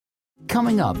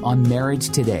Coming up on Marriage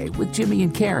Today with Jimmy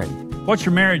and Karen. What's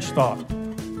your marriage thought?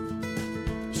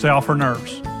 Stay off her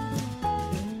nerves.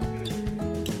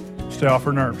 Stay off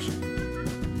her nerves.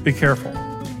 Be careful.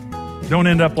 Don't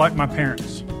end up like my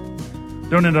parents.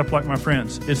 Don't end up like my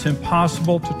friends. It's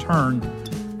impossible to turn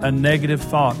a negative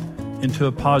thought into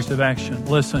a positive action.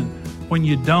 Listen, when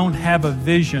you don't have a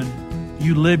vision,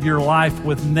 you live your life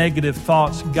with negative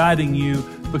thoughts guiding you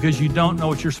because you don't know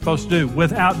what you're supposed to do.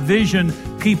 Without vision,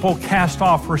 people cast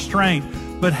off restraint.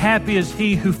 But happy is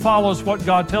he who follows what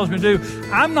God tells me to do.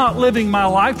 I'm not living my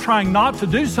life trying not to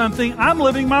do something. I'm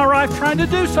living my life trying to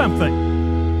do something.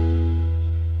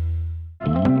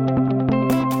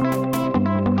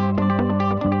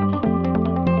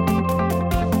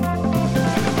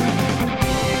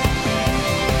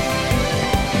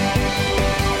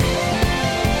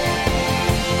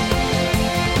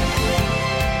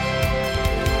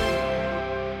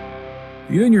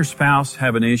 You and your spouse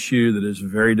have an issue that is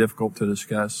very difficult to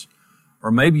discuss,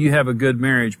 or maybe you have a good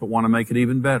marriage but want to make it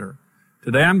even better.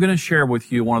 Today I'm going to share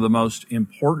with you one of the most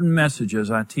important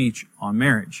messages I teach on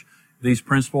marriage. These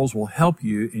principles will help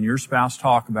you and your spouse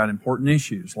talk about important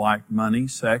issues like money,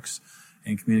 sex,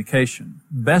 and communication.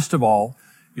 Best of all,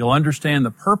 you'll understand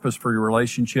the purpose for your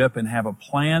relationship and have a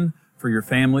plan for your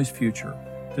family's future.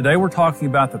 Today we're talking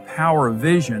about the power of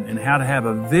vision and how to have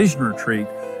a vision retreat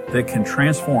that can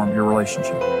transform your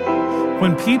relationship.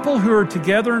 When people who are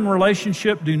together in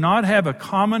relationship do not have a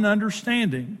common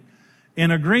understanding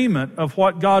and agreement of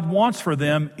what God wants for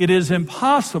them, it is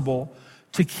impossible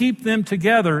to keep them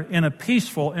together in a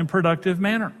peaceful and productive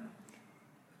manner.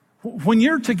 When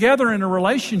you're together in a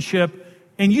relationship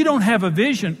and you don't have a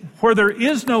vision, where there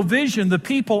is no vision, the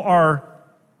people are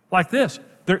like this.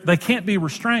 They can't be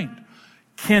restrained.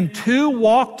 Can two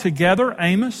walk together,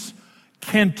 Amos?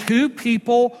 Can two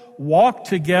people walk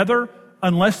together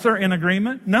unless they're in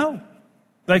agreement? No,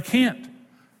 they can't.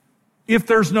 If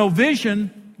there's no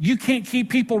vision, you can't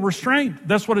keep people restrained.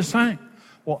 That's what it's saying.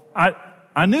 Well,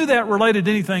 I knew that related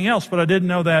to anything else, but I didn't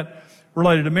know that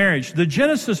related to marriage. The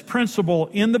Genesis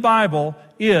principle in the Bible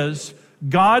is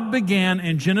God began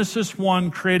in Genesis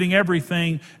 1 creating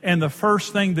everything, and the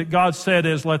first thing that God said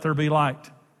is, let there be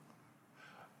light.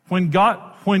 When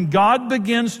God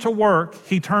begins to work,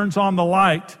 he turns on the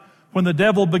light. When the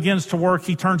devil begins to work,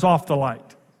 he turns off the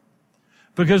light.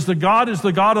 Because the God is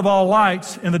the God of all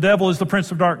lights, and the devil is the prince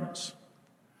of darkness.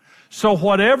 So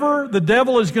whatever the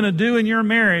devil is going to do in your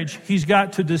marriage, he's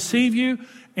got to deceive you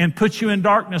and put you in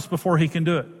darkness before he can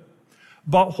do it.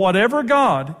 But whatever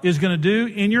God is going to do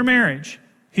in your marriage,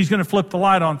 he's going to flip the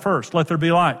light on first. Let there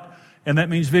be light. And that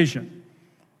means vision.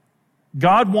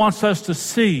 God wants us to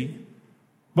see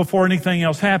before anything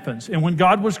else happens. And when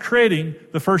God was creating,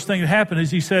 the first thing that happened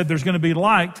is he said, there's going to be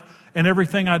light, and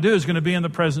everything I do is going to be in the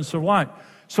presence of light.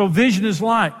 So vision is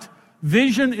light.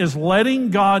 Vision is letting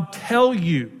God tell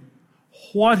you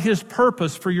what his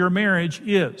purpose for your marriage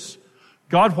is.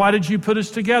 God, why did you put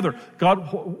us together? God,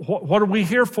 what are we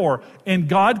here for? And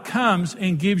God comes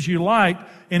and gives you light.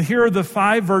 And here are the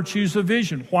 5 virtues of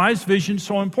vision. Why is vision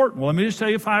so important? Well, let me just tell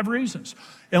you 5 reasons.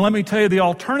 And let me tell you the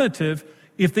alternative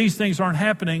if these things aren't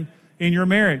happening in your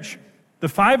marriage. The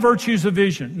 5 virtues of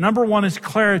vision. Number 1 is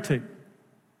clarity.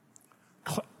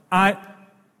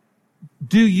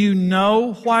 Do you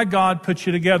know why God put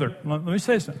you together? Let me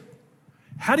say something.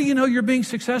 How do you know you're being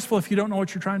successful if you don't know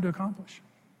what you're trying to accomplish?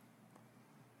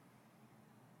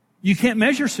 You can't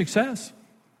measure success.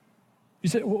 You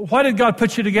say, why did God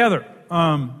put you together?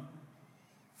 How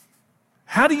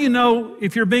do you know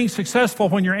if you're being successful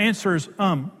when your answer is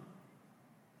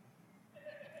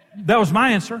That was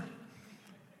my answer.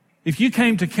 If you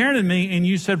came to Karen and me and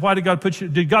you said, did God put you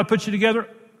together?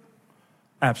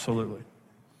 Absolutely.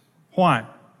 Why?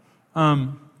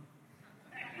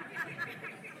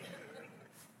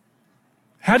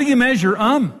 How do you measure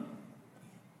How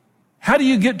do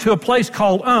you get to a place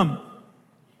called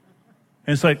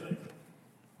and say,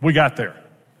 we got there.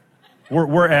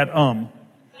 We're at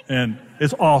and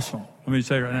it's awesome. Let me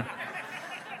say it right now.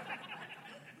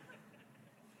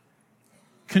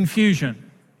 Confusion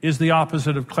is the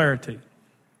opposite of clarity.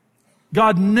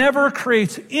 God never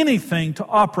creates anything to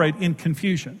operate in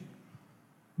confusion.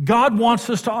 God wants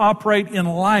us to operate in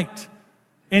light,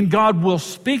 and God will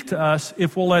speak to us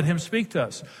if we'll let him speak to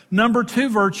us. Number 2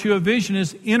 virtue of vision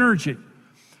is energy,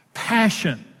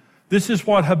 passion. This is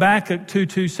what Habakkuk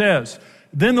 2:2 says.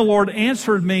 Then the Lord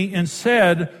answered me and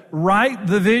said, write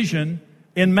the vision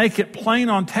and make it plain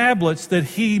on tablets that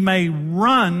he may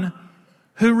run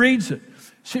who reads it.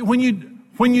 See, when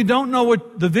you don't know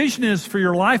what the vision is for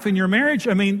your life and your marriage,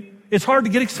 it's hard to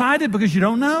get excited because you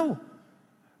don't know.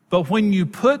 But when you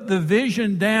put the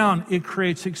vision down, it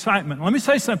creates excitement. Let me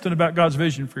say something about God's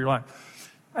vision for your life.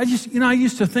 I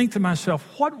used to think to myself,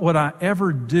 what would I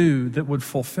ever do that would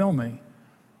fulfill me?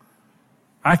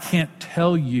 I can't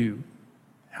tell you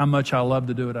how much I love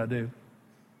to do what I do.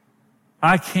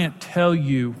 I can't tell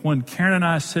you when Karen and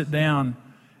I sit down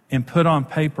and put on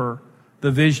paper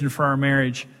the vision for our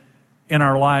marriage and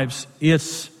our lives,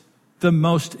 it's the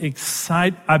most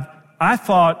exciting. I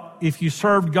thought if you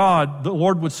served God, the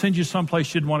Lord would send you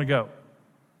someplace you'd want to go.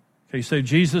 Okay, you say,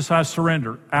 Jesus, I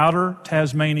surrender. Outer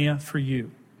Tasmania for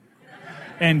you.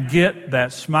 And get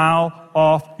that smile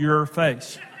off your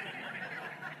face.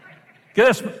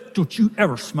 Don't you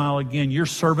ever smile again. You're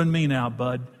serving me now,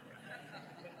 bud.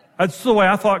 That's the way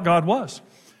I thought God was.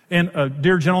 And a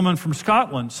dear gentleman from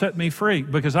Scotland set me free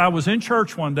because I was in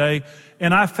church one day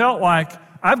and I felt like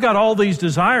I've got all these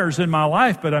desires in my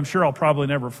life, but I'm sure I'll probably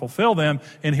never fulfill them.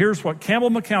 And here's what Campbell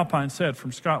McAlpine said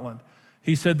from Scotland.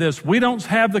 He said this, we don't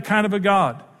have the kind of a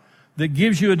God that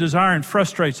gives you a desire and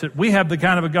frustrates it. We have the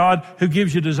kind of a God who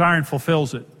gives you desire and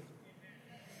fulfills it.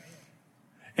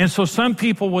 And so some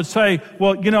people would say,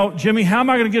 well, Jimmy, how am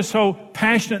I going to get so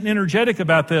passionate and energetic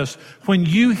about this? When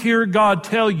you hear God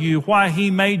tell you why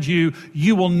He made you,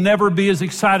 you will never be as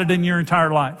excited in your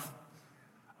entire life.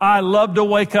 I love to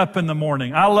wake up in the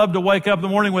morning. I love to wake up in the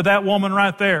morning with that woman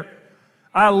right there.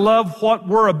 I love what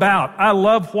we're about. I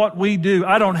love what we do.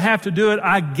 I don't have to do it.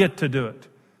 I get to do it.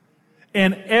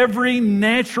 And every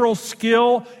natural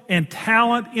skill and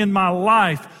talent in my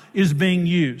life is being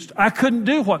used. I couldn't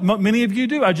do what many of you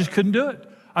do. I just couldn't do it.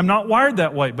 I'm not wired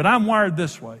that way, but I'm wired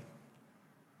this way.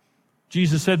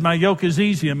 Jesus said, my yoke is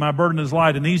easy and my burden is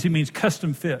light. And easy means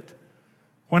custom fit.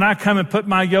 When I come and put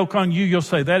my yoke on you, you'll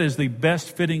say, that is the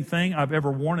best fitting thing I've ever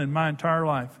worn in my entire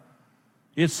life.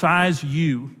 It's size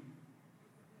you.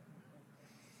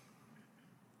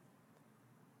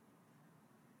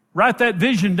 Write that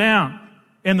vision down.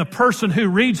 And the person who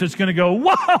reads it's going to go,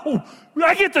 whoa,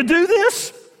 I get to do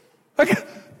this?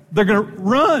 They're going to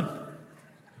run.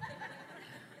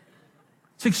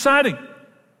 It's exciting.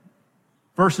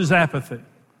 Versus apathy. And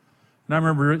I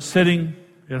remember sitting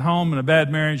at home in a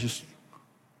bad marriage, just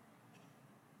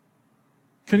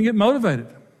couldn't get motivated.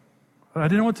 I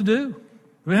didn't know what to do.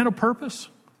 We had no purpose.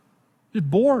 Just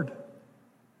bored.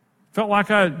 Felt like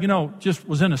I, just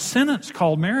was in a sentence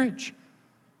called marriage.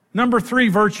 Number 3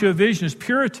 virtue of vision is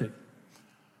purity. It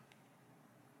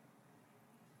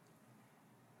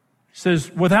says,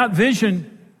 without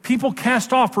vision, people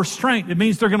cast off restraint. It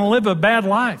means they're going to live a bad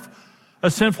life,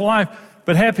 a sinful life.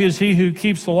 But happy is he who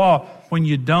keeps the law. When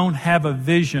you don't have a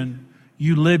vision,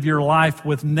 you live your life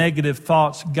with negative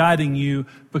thoughts guiding you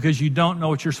because you don't know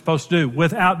what you're supposed to do.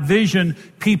 Without vision,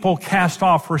 people cast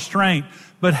off restraint.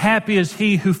 But happy is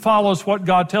he who follows what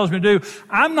God tells me to do.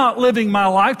 I'm not living my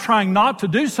life trying not to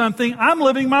do something. I'm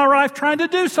living my life trying to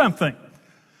do something.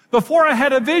 Before I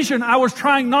had a vision, I was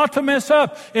trying not to mess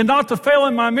up and not to fail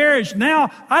in my marriage. Now,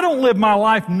 I don't live my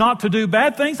life not to do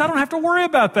bad things. I don't have to worry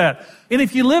about that. And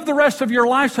if you live the rest of your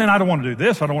life saying, I don't want to do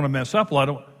this, I don't want to mess up,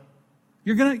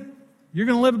 you're going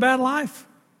to live a bad life.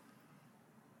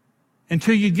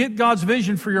 Until you get God's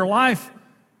vision for your life,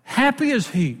 happy is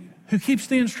he who keeps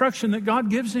the instruction that God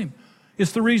gives him.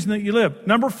 It's the reason that you live.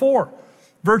 Number 4,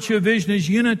 virtue of vision is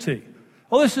unity.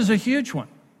 Well, this is a huge one.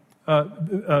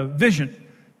 Vision,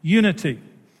 unity.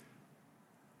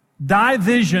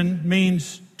 Division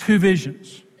means 2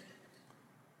 visions.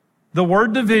 The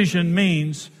word division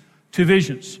means 2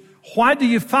 visions. Why do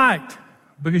you fight?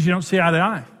 Because you don't see eye to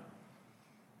eye.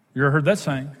 You ever heard that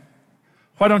saying?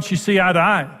 Why don't you see eye to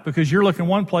eye? Because you're looking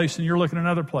one place and you're looking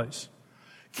another place.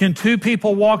 Can 2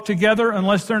 people walk together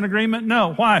unless they're in agreement?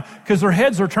 No. Why? Because their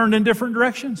heads are turned in different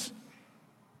directions.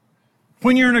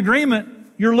 When you're in agreement,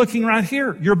 you're looking right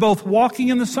here. You're both walking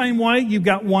in the same way. You've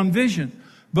got one vision.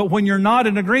 But when you're not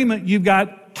in agreement, you've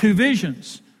got 2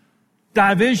 visions.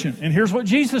 Division. And here's what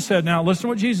Jesus said. Now, listen to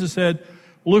what Jesus said.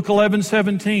 Luke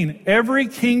 11:17. Every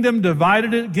kingdom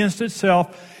divided against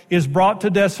itself is brought to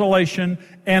desolation,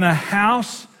 and a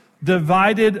house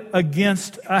divided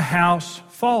against a house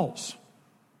falls.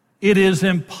 It is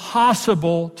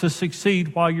impossible to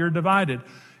succeed while you're divided.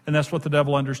 And that's what the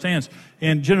devil understands.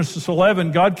 In Genesis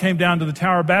 11, God came down to the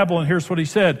Tower of Babel, and here's what he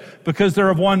said. Because they're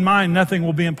of one mind, nothing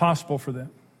will be impossible for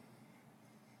them.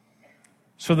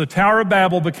 So the Tower of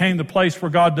Babel became the place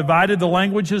where God divided the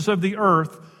languages of the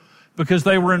earth because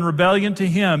they were in rebellion to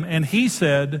him. And he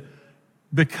said,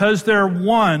 because they're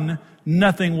one,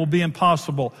 nothing will be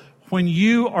impossible. When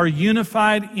you are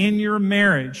unified in your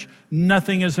marriage,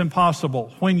 nothing is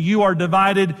impossible. When you are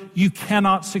divided, you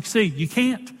cannot succeed. You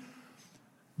can't.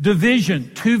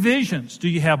 Division, two visions. Do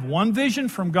you have one vision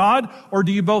from God, or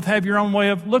do you both have your own way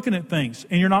of looking at things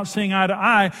and you're not seeing eye to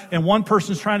eye, and one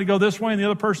person's trying to go this way and the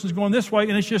other person's going this way,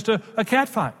 and it's just a cat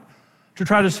fight to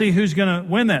try to see who's going to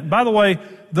win that? And by the way,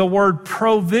 the word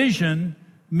provision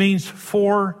means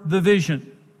for the vision.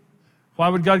 Why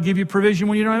would God give you provision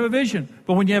when you don't have a vision?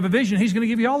 But when you have a vision, He's going to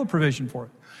give you all the provision for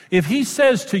it. If He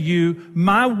says to you,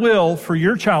 my will for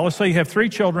your child, let's say you have 3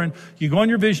 children, you go on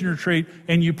your vision retreat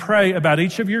and you pray about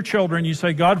each of your children. You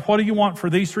say, God, what do you want for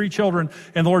these 3 children?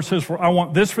 And the Lord says, well, I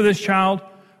want this for this child,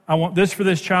 I want this for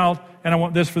this child, and I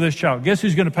want this for this child. Guess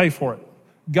who's going to pay for it?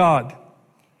 God.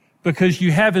 Because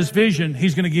you have His vision,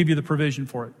 He's going to give you the provision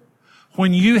for it.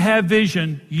 When you have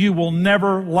vision, you will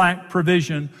never lack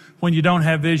provision. When you don't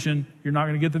have vision, you're not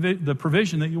going to get the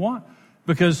provision that you want.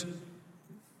 Because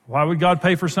why would God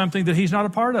pay for something that He's not a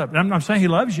part of? And I'm not saying He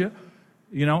loves you,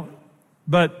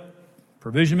 but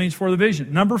provision means for the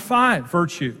vision. Number 5,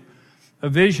 virtue. A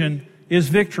vision is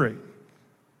victory.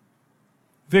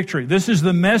 Victory. This is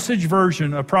the Message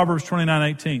version of Proverbs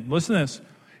 29:18. Listen to this.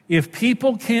 If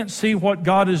people can't see what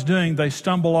God is doing, they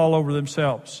stumble all over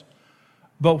themselves.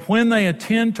 But when they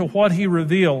attend to what He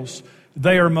reveals,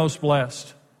 they are most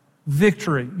blessed.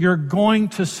 Victory. You're going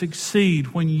to succeed.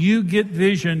 When you get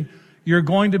vision, you're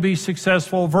going to be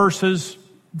successful versus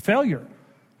failure.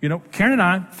 Karen and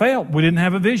I failed. We didn't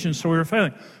have a vision, so we were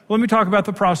failing. Let me talk about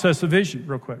the process of vision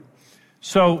real quick.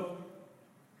 So,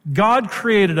 God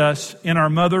created us in our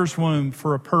mother's womb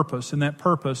for a purpose, and that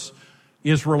purpose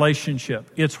is relationship.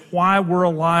 It's why we're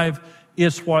alive.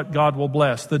 It's what God will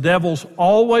bless. The devil's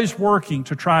always working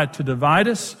to try to divide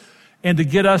us and to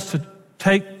get us to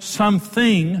take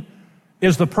something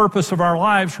is the purpose of our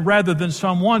lives rather than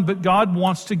someone, but God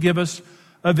wants to give us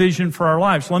a vision for our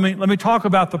lives. Let me talk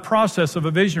about the process of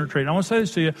a vision retreat. I want to say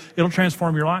this to you. It'll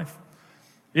transform your life.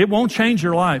 It won't change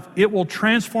your life. It will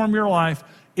transform your life.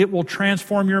 It will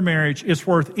transform your marriage. It's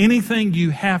worth anything you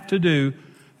have to do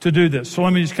this. So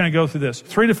let me just kind of go through this.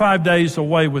 3 to 5 days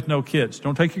away with no kids.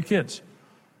 Don't take your kids.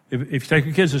 If you take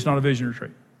your kids, it's not a vision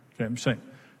retreat. Okay, I'm saying.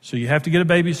 So you have to get a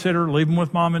babysitter, leave them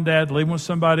with mom and dad, leave them with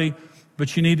somebody,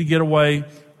 but you need to get away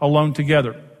alone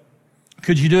together.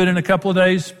 Could you do it in a couple of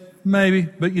days? Maybe,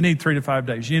 but you need 3 to 5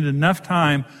 days. You need enough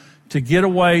time to get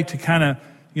away, to kind of,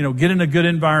 get in a good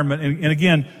environment. And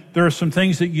again, there are some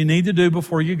things that you need to do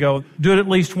before you go. Do it at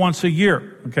least once a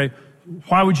year, okay?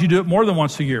 Why would you do it more than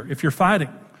once a year? If you're fighting,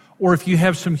 or if you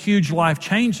have some huge life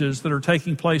changes that are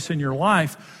taking place in your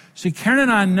life. See, Karen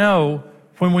and I know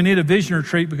when we need a vision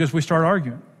retreat because we start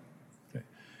arguing. Okay.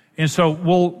 And so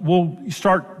we'll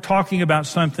start talking about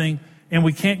something and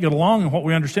we can't get along, and what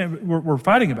we understand, we're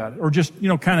fighting about it, or just,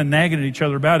 kind of nagging at each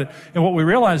other about it. And what we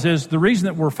realize is the reason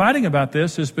that we're fighting about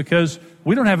this is because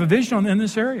we don't have a vision in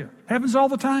this area. It happens all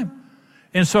the time.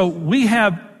 And so we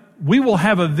will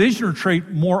have a vision retreat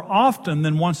more often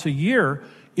than once a year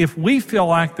if we feel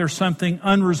like there's something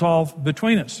unresolved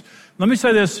between us. Let me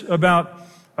say this about,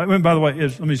 by the way,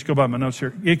 let me just go by my notes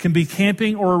here. It can be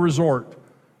camping or a resort.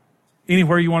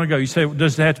 Anywhere you want to go. You say,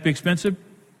 does it have to be expensive?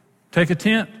 Take a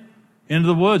tent into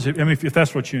the woods. If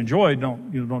that's what you enjoy,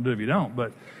 don't do it if you don't.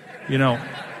 But,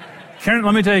 Karen,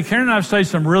 let me tell you, Karen and I have stayed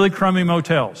some really crummy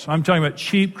motels. I'm talking about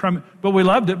cheap, crummy, but we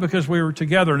loved it because we were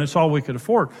together and it's all we could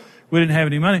afford. We didn't have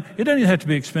any money. It doesn't even have to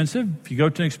be expensive. If you go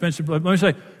to an expensive place, let me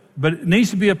say, but it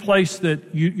needs to be a place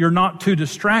that you're not too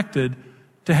distracted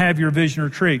to have your vision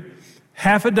retreat.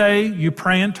 Half a day you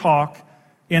pray and talk,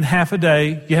 and half a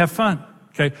day you have fun.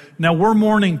 Okay. Now we're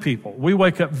morning people. We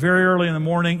wake up very early in the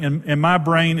morning, and my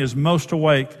brain is most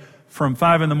awake from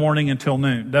 5 in the morning until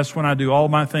noon. That's when I do all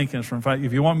my thinking. From 5.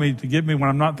 If you want me to get me when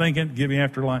I'm not thinking, get me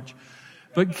after lunch.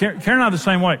 But Karen and I are the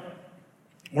same way.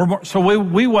 So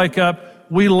we wake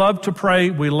up. We love to pray.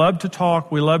 We love to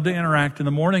talk. We love to interact in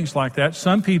the mornings like that.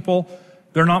 Some people,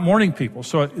 they're not morning people,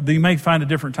 so they may find a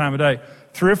different time of day.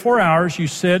 3 or 4 hours, you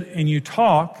sit and you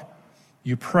talk,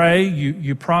 you pray,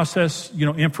 you process,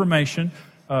 information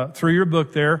through your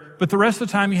book there. But the rest of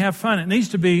the time, you have fun. It needs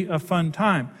to be a fun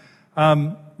time.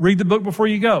 Read the book before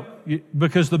you go,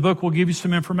 because the book will give you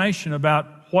some information about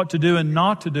what to do and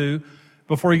not to do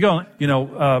before you go.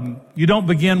 You don't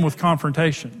begin with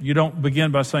confrontation. You don't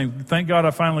begin by saying, thank God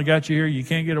I finally got you here. You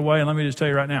can't get away. And let me just tell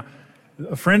you right now,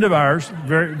 a friend of ours,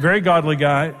 very, very godly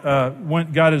guy,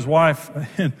 got his wife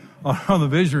on the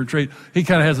vision retreat. He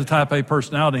kind of has a type A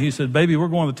personality. He said, baby, we're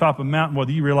going to the top of the mountain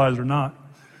whether you realize it or not.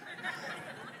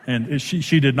 And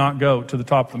she did not go to the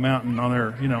top of the mountain on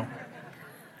there,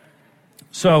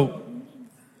 So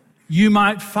you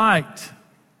might fight,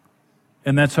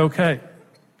 and that's okay.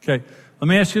 Okay. Let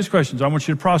me ask you this question. I want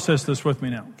you to process this with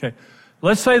me now. Okay.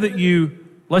 Let's say that you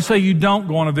Let's say you don't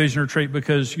go on a vision retreat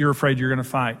because you're afraid you're going to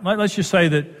fight. Let's just say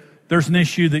that there's an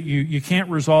issue that you can't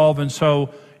resolve, and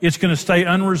so it's going to stay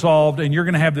unresolved, and you're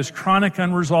going to have this chronic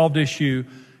unresolved issue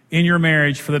in your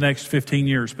marriage for the next 15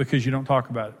 years because you don't talk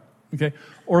about it. Okay?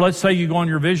 Or let's say you go on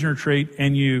your vision retreat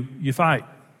and you fight.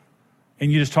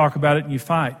 And you just talk about it and you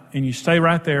fight. And you stay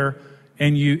right there,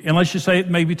 and let's just say it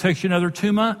maybe takes you another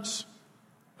 2 months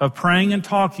of praying and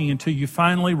talking until you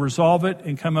finally resolve it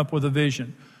and come up with a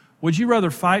vision. Would you rather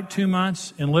fight 2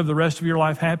 months and live the rest of your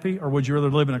life happy, or would you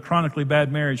rather live in a chronically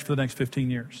bad marriage for the next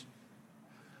 15 years?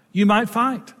 You might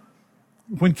fight.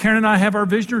 When Karen and I have our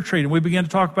vision retreat and we begin to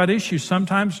talk about issues,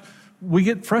 sometimes we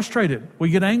get frustrated,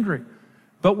 we get angry,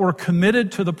 but we're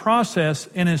committed to the process,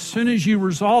 and as soon as you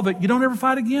resolve it, you don't ever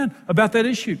fight again about that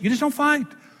issue. You just don't fight.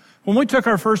 When we took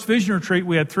our first vision retreat,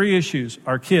 we had 3 issues: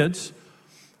 our kids,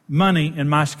 money, and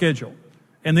my schedule.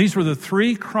 And these were the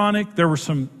 3 chronic. There were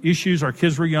some issues. Our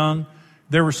kids were young.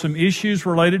 There were some issues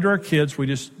related to our kids.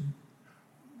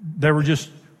 They were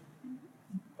just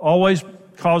always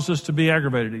caused us to be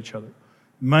aggravated at each other.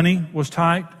 Money was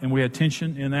tight, and we had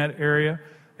tension in that area.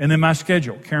 And then my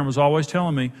schedule. Karen was always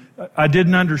telling me, I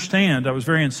didn't understand. I was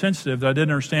very insensitive that I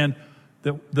didn't understand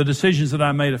that the decisions that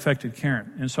I made affected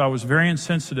Karen. And so I was very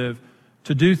insensitive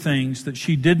to do things that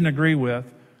she didn't agree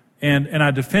with. And I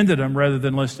defended them rather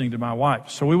than listening to my wife.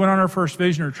 So we went on our first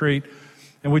vision retreat,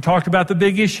 and we talked about the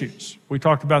big issues. We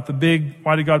talked about the big,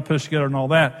 why did God put us together and all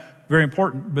that. Very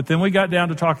important. But then we got down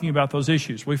to talking about those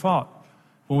issues. We fought.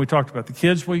 When we talked about the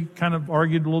kids, we kind of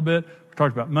argued a little bit. We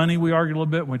talked about money, we argued a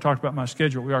little bit. When we talked about my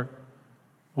schedule, we argued.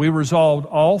 We resolved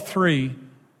all 3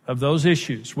 of those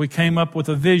issues. We came up with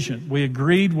a vision. We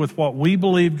agreed with what we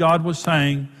believed God was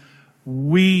saying.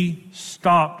 We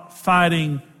stopped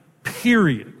fighting,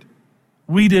 period.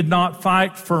 We did not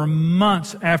fight for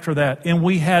months after that, and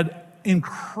we had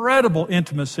incredible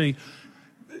intimacy.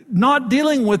 Not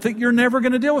dealing with it, you're never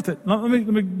going to deal with it. Let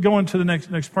me go into the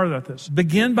next part of this.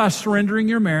 Begin by surrendering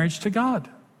your marriage to God.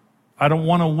 I don't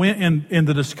want to win in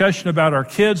the discussion about our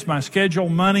kids, my schedule,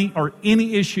 money, or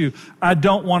any issue. I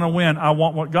don't want to win. I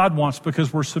want what God wants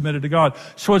because we're submitted to God.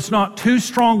 So it's not 2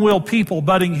 strong-willed people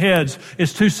butting heads.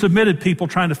 It's 2 submitted people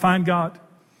trying to find God.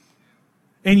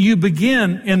 And you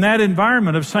begin in that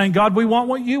environment of saying, God, we want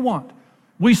what you want.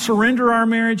 We surrender our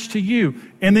marriage to you.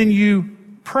 And then you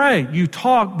pray. You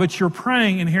talk, but you're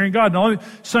praying and hearing God. Now,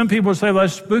 some people will say, well,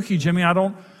 that's spooky, Jimmy. I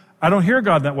don't hear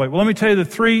God that way. Well, let me tell you the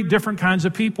 3 different kinds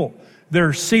of people. There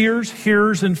are seers,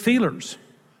 hearers, and feelers.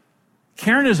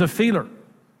 Karen is a feeler.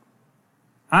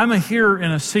 I'm a hearer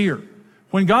and a seer.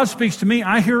 When God speaks to me,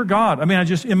 I hear God. I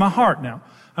just, in my heart now,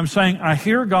 I'm saying I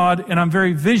hear God, and I'm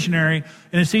very visionary,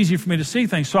 and it's easy for me to see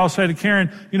things. So I'll say to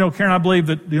Karen, Karen, I believe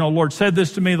that, the Lord said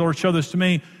this to me, the Lord showed this to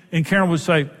me. And Karen would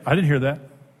say, I didn't hear that.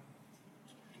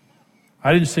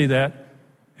 I didn't see that.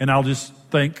 And I'll just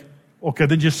think, okay,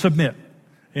 then just submit.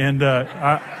 And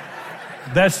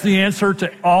that's the answer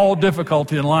to all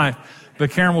difficulty in life.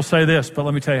 But Karen will say this, but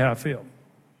let me tell you how I feel.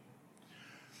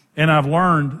 And I've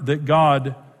learned that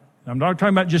God, I'm not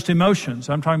talking about just emotions,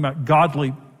 I'm talking about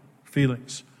godly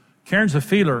feelings. Karen's a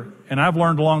feeler, and I've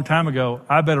learned a long time ago,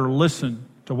 I better listen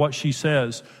to what she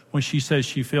says when she says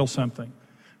she feels something.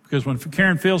 Because when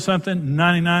Karen feels something,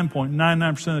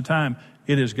 99.99% of the time,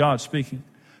 it is God speaking.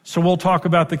 So we'll talk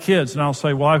about the kids, and I'll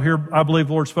say, well, I believe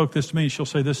the Lord spoke this to me. And she'll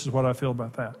say, this is what I feel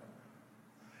about that.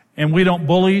 And we don't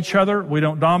bully each other. We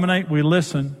don't dominate. We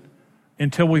listen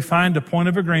until we find a point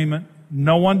of agreement.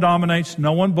 No one dominates.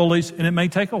 No one bullies. And it may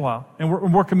take a while.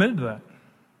 And we're committed to that.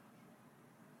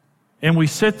 And we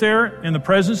sit there in the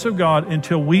presence of God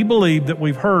until we believe that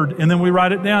we've heard, and then we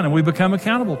write it down and we become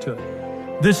accountable to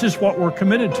it. This is what we're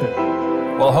committed to.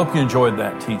 Well, I hope you enjoyed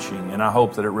that teaching, and I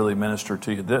hope that it really ministered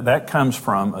to you. That comes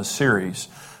from a series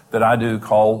that I do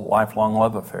called Lifelong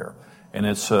Love Affair. And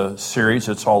it's a series,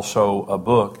 it's also a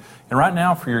book. And right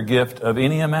now, for your gift of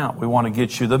any amount, we want to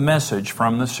get you the message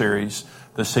from the series,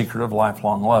 The Secret of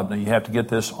Lifelong Love. Now, you have to get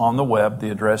this on the web.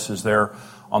 The address is there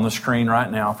on the screen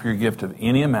right now. For your gift of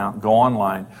any amount, go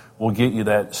online. We'll get you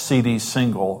that CD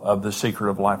single of The Secret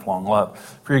of Lifelong Love.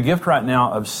 For your gift right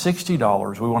now of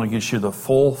 $60, we want to get you the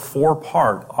full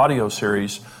 4-part audio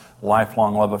series,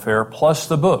 Lifelong Love Affair, plus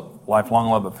the book, Lifelong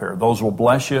Love Affair. Those will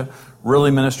bless you,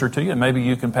 really minister to you, and maybe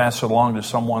you can pass it along to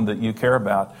someone that you care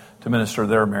about to minister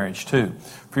their marriage too.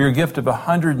 For your gift of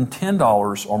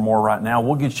 $110 or more right now,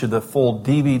 we'll get you the full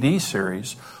DVD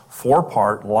series,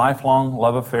 4-part Lifelong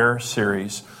Love Affair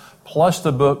series, plus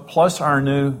the book, plus our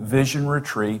new Vision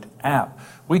Retreat app.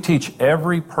 We teach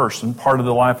every person, part of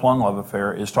the Lifelong Love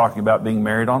Affair is talking about being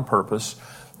married on purpose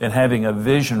and having a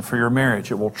vision for your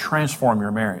marriage. It will transform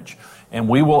your marriage. And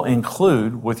we will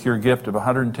include, with your gift of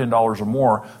 $110 or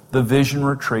more, the Vision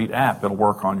Retreat app. It'll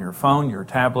work on your phone, your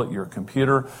tablet, your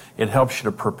computer. It helps you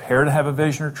to prepare to have a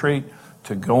Vision Retreat,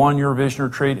 to go on your Vision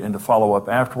Retreat, and to follow up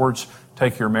afterwards,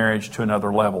 take your marriage to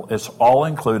another level. It's all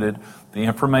included. The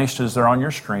information is there on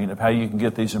your screen of how you can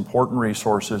get these important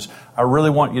resources. I really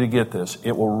want you to get this.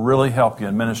 It will really help you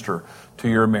and minister to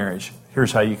your marriage.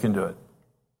 Here's how you can do it.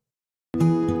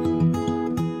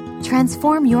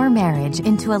 Transform your marriage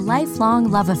into a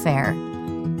lifelong love affair.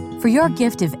 For your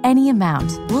gift of any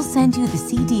amount, we'll send you the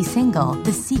CD single,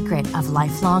 The Secret of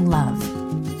Lifelong Love.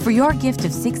 For your gift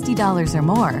of $60 or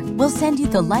more, we'll send you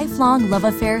the Lifelong Love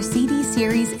Affair CD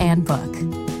series and book.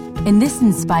 In this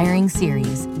inspiring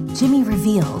series, Jimmy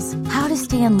reveals how to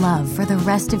stay in love for the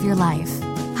rest of your life,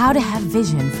 how to have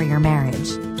vision for your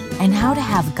marriage, and how to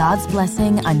have God's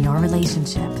blessing on your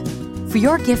relationship. For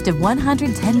your gift of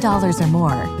 $110 or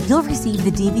more, you'll receive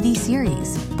the DVD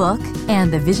series, book,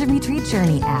 and the Vision Retreat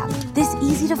Journey app. This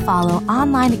easy-to-follow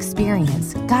online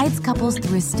experience guides couples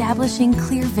through establishing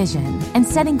clear vision and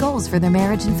setting goals for their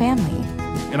marriage and family.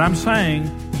 And I'm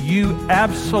saying you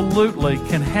absolutely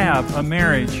can have a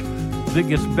marriage that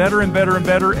gets better and better and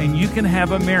better, and you can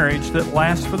have a marriage that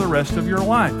lasts for the rest of your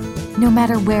life. No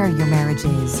matter where your marriage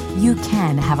is, you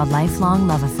can have a lifelong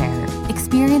love affair.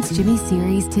 Experience Jimmy's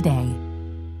series today.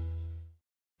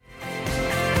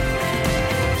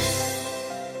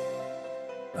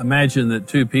 Imagine that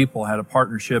two people had a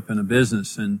partnership in a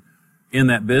business, and in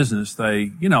that business,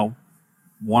 they,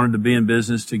 wanted to be in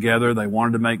business together. They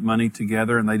wanted to make money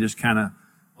together, and they just kind of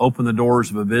opened the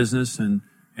doors of a business and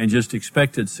just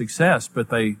expected success, but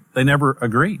they never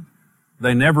agreed.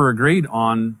 They never agreed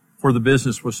on where the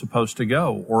business was supposed to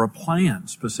go, or a plan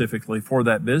specifically for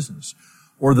that business,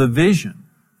 or the vision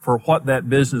for what that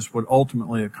business would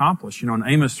ultimately accomplish. And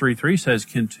Amos 3:3 says,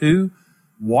 can two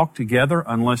walk together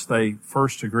unless they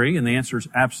first agree? And the answer is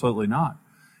absolutely not.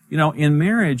 In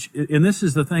marriage, and this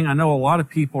is the thing, I know a lot of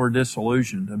people are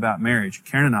disillusioned about marriage.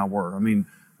 Karen and I were.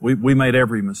 We made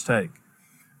every mistake.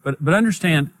 But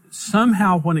understand,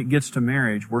 somehow when it gets to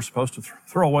marriage, we're supposed to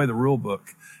throw away the rule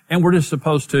book. And we're just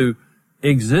supposed to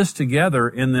exist together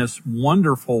in this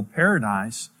wonderful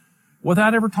paradise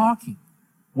without ever talking,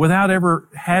 without ever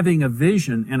having a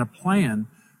vision and a plan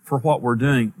for what we're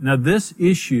doing. Now, this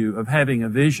issue of having a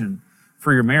vision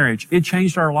for your marriage, it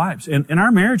changed our lives. And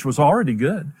our marriage was already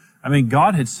good.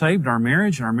 God had saved our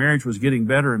marriage, and our marriage was getting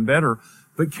better and better.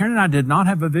 But Karen and I did not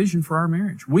have a vision for our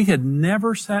marriage. We had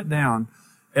never sat down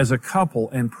as a couple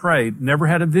and prayed, never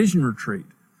had a vision retreat.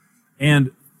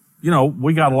 And,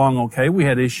 we got along okay. We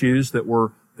had issues that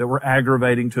were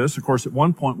aggravating to us. Of course, at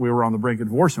one point we were on the brink of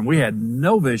divorce, and we had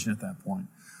no vision at that point.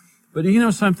 But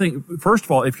something? First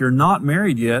of all, if you're not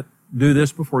married yet, do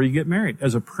this before you get married.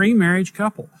 As a pre-marriage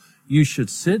couple, you should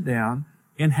sit down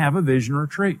and have a vision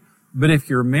retreat. But if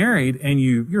you're married and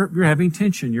you're having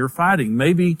tension, you're fighting,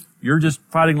 maybe you're just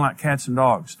fighting like cats and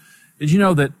dogs. Did you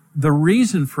know that the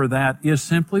reason for that is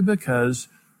simply because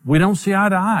we don't see eye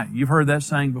to eye? You've heard that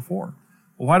saying before.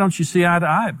 Well, why don't you see eye to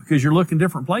eye? Because you're looking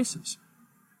different places.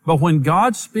 But when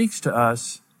God speaks to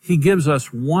us, He gives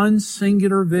us one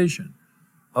singular vision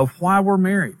of why we're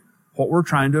married, what we're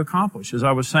trying to accomplish. As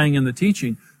I was saying in the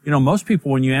teaching, most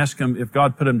people, when you ask them if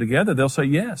God put them together, they'll say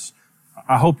yes.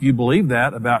 I hope you believe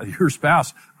that about your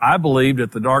spouse. I believed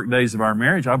at the dark days of our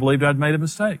marriage, I believed I'd made a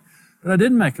mistake. But I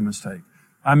didn't make a mistake.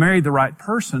 I married the right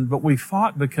person, but we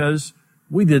fought because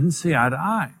we didn't see eye to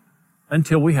eye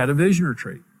until we had a vision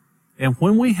retreat. And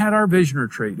when we had our vision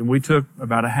retreat, and we took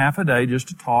about a half a day just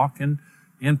to talk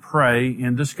and pray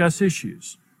and discuss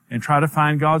issues and try to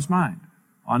find God's mind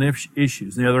on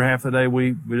issues. The other half of the day,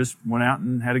 we just went out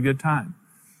and had a good time.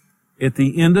 At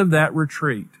the end of that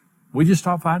retreat, we just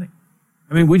stopped fighting.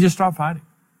 We just stopped fighting.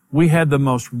 We had the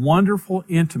most wonderful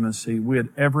intimacy we had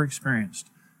ever experienced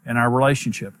in our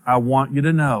relationship. I want you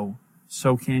to know,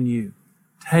 so can you.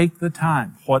 Take the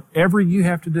time, whatever you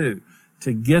have to do,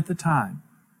 to get the time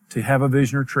to have a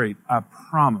vision retreat. I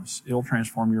promise it'll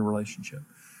transform your relationship.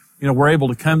 We're able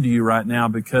to come to you right now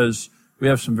because we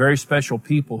have some very special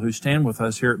people who stand with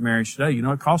us here at Marriage Today.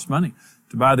 It costs money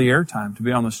to buy the airtime, to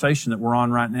be on the station that we're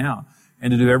on right now,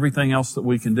 and to do everything else that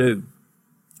we can do.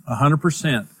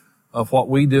 100% of what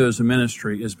we do as a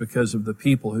ministry is because of the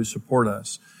people who support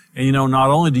us. And not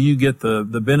only do you get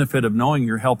the benefit of knowing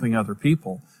you're helping other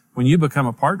people, when you become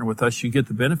a partner with us, you get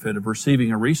the benefit of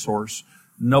receiving a resource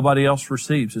nobody else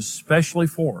receives, especially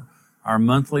for our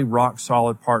monthly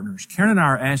rock-solid partners. Karen and I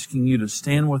are asking you to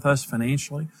stand with us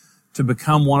financially, to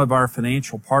become one of our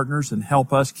financial partners and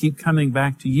help us keep coming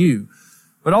back to you,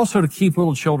 but also to keep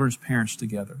Little Children's parents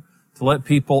together, to let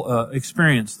people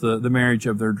experience the marriage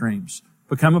of their dreams.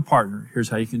 Become a partner. Here's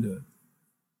how you can do it.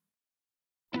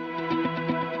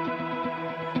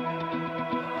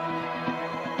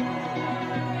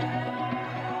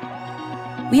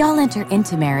 We all enter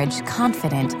into marriage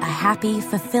confident a happy,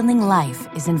 fulfilling life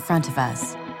is in front of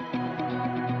us.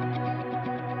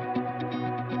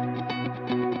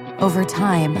 Over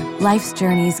time, life's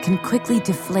journeys can quickly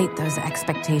deflate those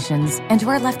expectations, and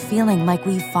we're left feeling like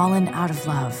we've fallen out of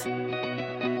love.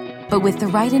 But with the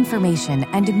right information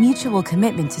and a mutual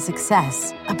commitment to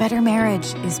success, a better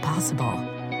marriage is possible.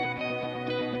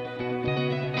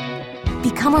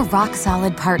 Become a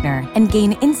rock-solid partner and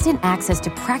gain instant access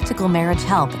to practical marriage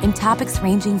help in topics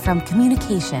ranging from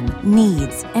communication,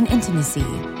 needs, and intimacy,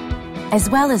 as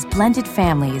well as blended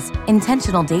families,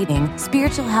 intentional dating,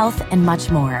 spiritual health, and much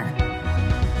more.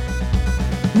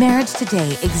 Marriage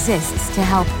Today exists to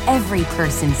help every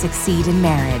person succeed in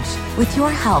marriage. With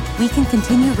your help, we can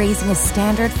continue raising a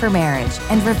standard for marriage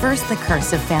and reverse the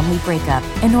curse of family breakup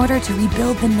in order to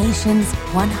rebuild the nations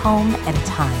one home at a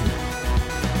time.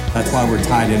 That's why we're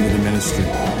tied into the ministry.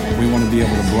 We want to be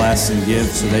able to bless and give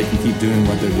so they can keep doing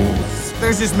what they're doing.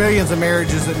 There's just millions of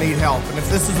marriages that need help, and if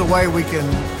this is a way we can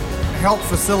help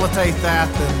facilitate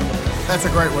that, then that's a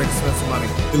great way to spend some money.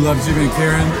 We love Jimmy and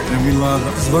Karen, and we love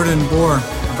just learning more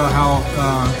about how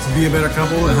to be a better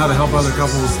couple and how to help other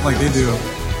couples like they do.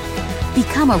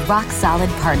 Become a rock-solid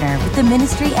partner with the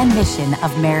ministry and mission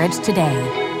of Marriage Today.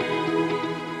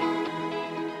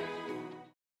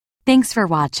 Thanks for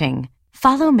watching.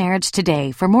 Follow Marriage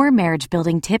Today for more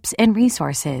marriage-building tips and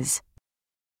resources.